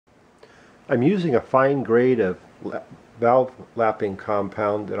I'm using a fine grade of valve lapping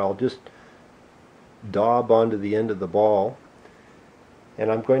compound that I'll just daub onto the end of the ball,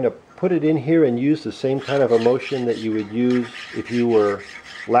 and I'm going to put it in here and use the same kind of a motion that you would use if you were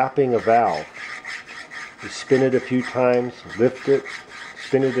lapping a valve. You spin it a few times, lift it,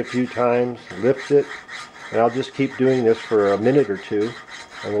 spin it a few times, lift it, and I'll just keep doing this for a minute or two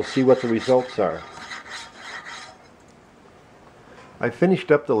and we'll see what the results are. I finished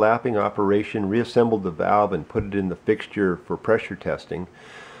up the lapping operation, reassembled the valve, and put it in the fixture for pressure testing.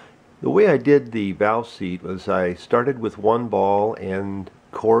 The way I did the valve seat was I started with one ball and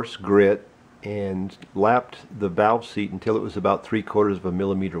coarse grit and lapped the valve seat until it was about 3/4 of a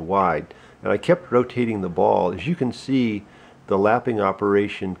millimeter wide. And I kept rotating the ball. As you can see, the lapping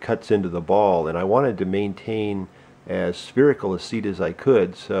operation cuts into the ball, and I wanted to maintain as spherical a seat as I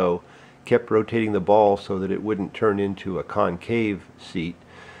could, so kept rotating the ball so that it wouldn't turn into a concave seat.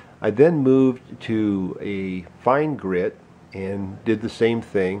 I then moved to a fine grit and did the same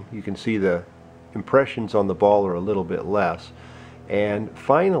thing. You can see the impressions on the ball are a little bit less. And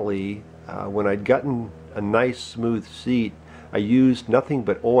finally, when I'd gotten a nice smooth seat, I used nothing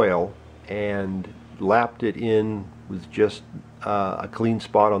but oil and lapped it in with just a clean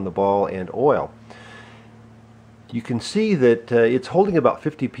spot on the ball and oil. You can see that it's holding about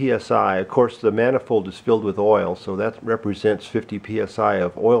 50 psi. Of course, the manifold is filled with oil, so that represents 50 psi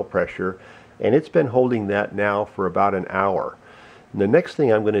of oil pressure, and it's been holding that now for about an hour. And the next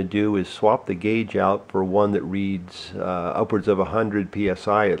thing I'm going to do is swap the gauge out for one that reads upwards of 100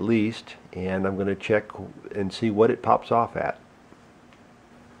 psi at least, and I'm going to check and see what it pops off at.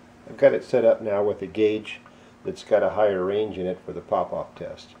 I've got it set up now with a gauge that's got a higher range in it for the pop-off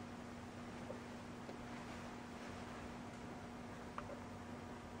test.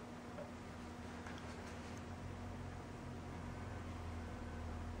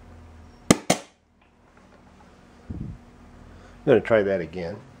 I'm going to try that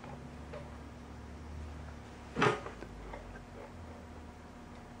again.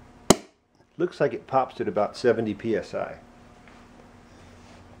 Looks like it pops at about 70 psi.